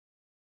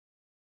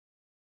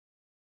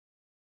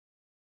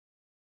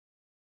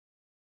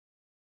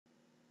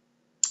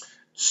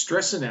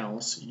Stress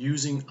analysis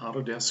using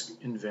Autodesk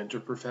Inventor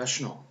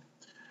Professional.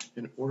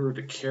 In order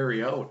to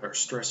carry out our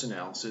stress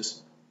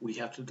analysis, we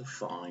have to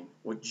define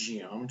what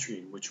geometry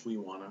in which we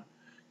want to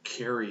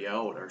carry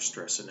out our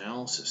stress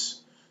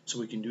analysis. So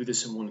we can do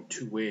this in one of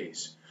two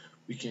ways.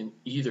 We can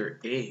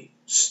either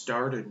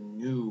start a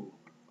new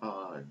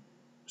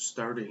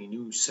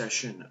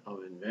session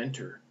of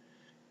Inventor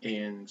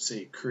and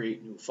say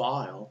create new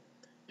file,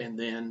 and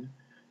then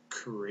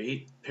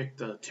pick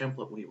the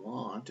template we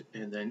want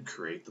and then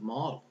create the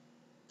model.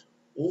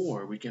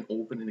 Or we can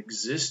open an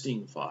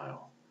existing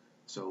file.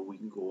 So we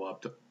can go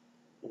up to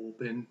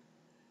open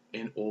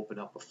and open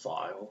up a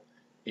file,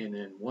 and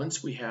then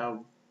once we have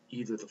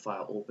either the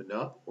file opened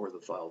up or the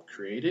file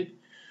created,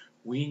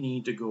 we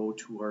need to go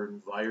to our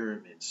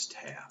environments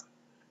tab.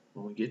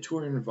 When we get to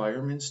our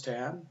environments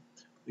tab,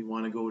 we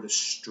want to go to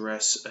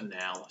stress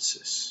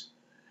analysis.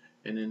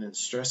 And then in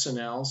stress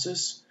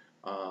analysis,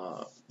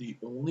 the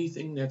only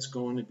thing that's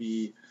going to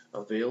be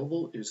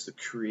available is the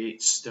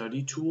create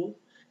study tool,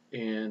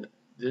 and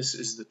this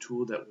is the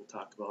tool that we'll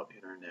talk about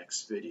in our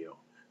next video.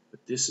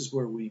 But this is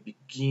where we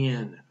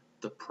begin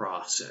the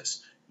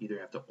process. Either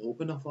have to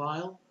open a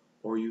file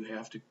or you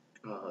have to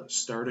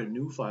start a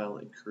new file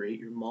and create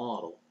your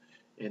model,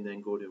 and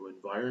then go to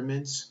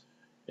environments,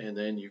 and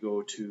then you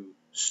go to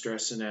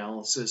stress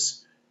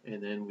analysis,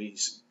 and then we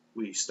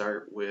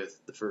start with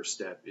the first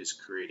step is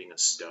creating a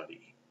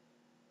study.